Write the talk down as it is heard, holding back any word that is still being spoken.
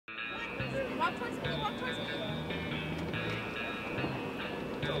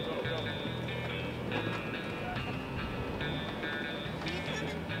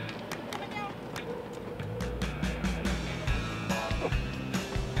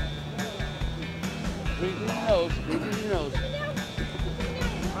Breathe through your nose. Breathe through your nose.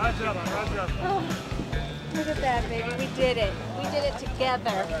 Roger up, roger up. Oh, look at that, baby. We did it. We did it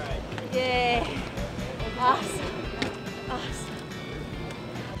together. Yay. Awesome. Awesome.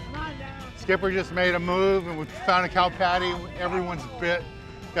 Skipper just made a move and we found a cow patty. Everyone's bit.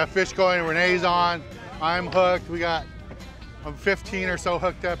 Got fish going. Renee's on. I'm hooked. We got 15 or so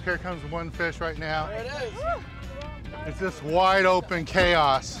hooked up. Here comes one fish right now. There it is. It's just wide open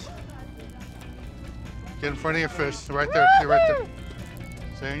chaos. Get in front of your fish. Right there. You're right there.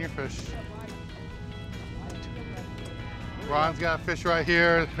 Stay on your fish. Ron's got a fish right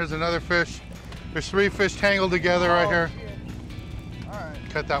here. There's another fish. There's 3 fish tangled together right here. All right.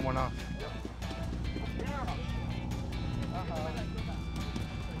 Cut that one off.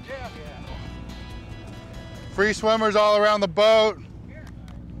 Free swimmers all around the boat.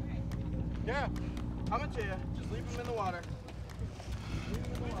 Yeah, coming to you. Just leave them in the water.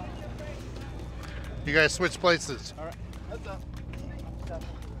 You guys switch places. All right, heads up.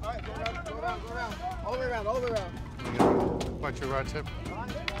 All right, go around, go around, go around. All the way around, all the way around. Watch your rod tip.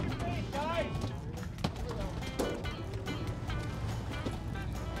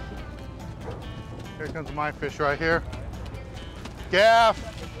 Here comes my fish right here. Gaff.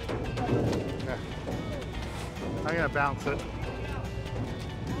 Yeah. I'm gonna bounce it.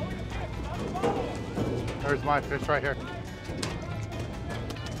 There's my fish right here.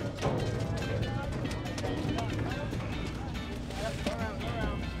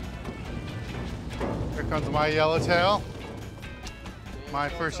 Here comes my yellowtail. My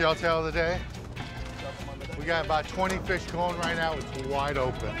first yellowtail of the day. We got about 20 fish going right now. It's wide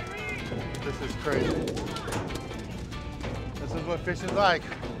open. This is crazy. This is what fishing's like.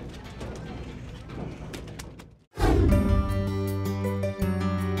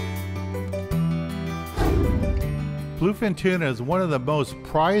 Bluefin tuna is one of the most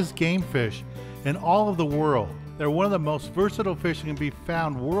prized game fish in all of the world. They're one of the most versatile fish that can be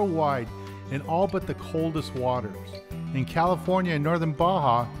found worldwide in all but the coldest waters. In California and northern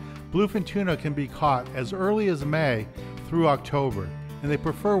Baja, bluefin tuna can be caught as early as May through October, and they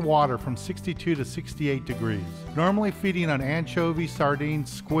prefer water from 62 to 68 degrees, normally feeding on anchovies,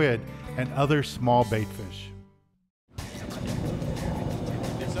 sardines, squid, and other small bait fish.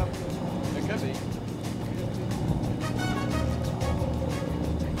 It's up. It could be.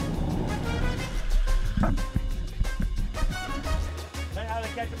 Is that how they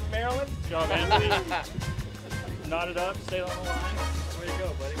catch them in Maryland? Good job, Anthony. Knot it up, stay on the line. Way to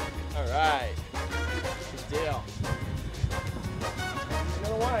go, buddy. All right. Good deal.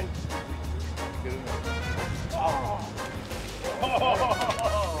 Another line. Good enough. Oh!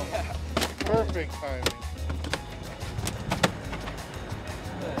 Perfect timing.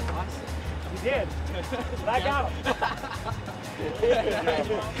 Awesome. You did. But I got him.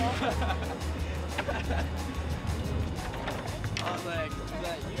 I was like, is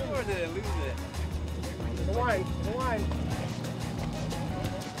that you or did I lose it? The line, the line.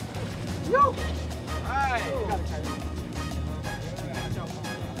 No! All right.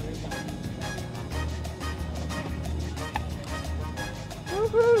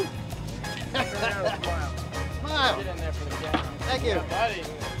 Woohoo! Smile. Get in there for the camera. Thank you. Buddy.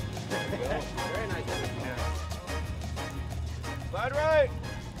 Very nice. Slide right.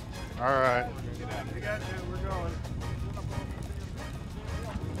 All right. We got you. We're going.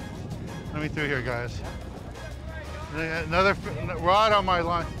 Let me through here, guys. Another rod on my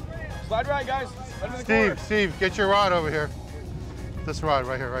line. Slide right, guys. Under the corner. Steve, get your rod over here. This rod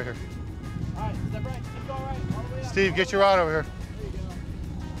right here, right here. All right, step right. Keep going right. All the way up. Steve, get your rod over here.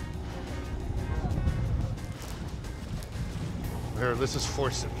 Here, let's just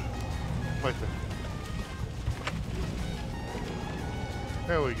force it. Right there.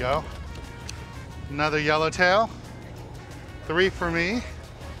 There we go. Another yellowtail. 3 for me.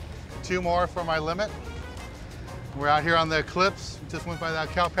 2 more for my limit. We're out here on the Eclipse. Just went by that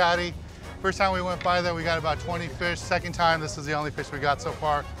cow patty. First time we went by there, we got about 20 fish. Second time, this is the only fish we got so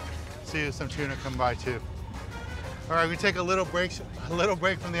far. See if some tuna come by too. All right, we take a little break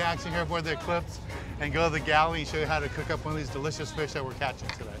from the action here aboard the Eclipse and go to the galley and show you how to cook up one of these delicious fish that we're catching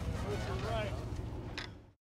today.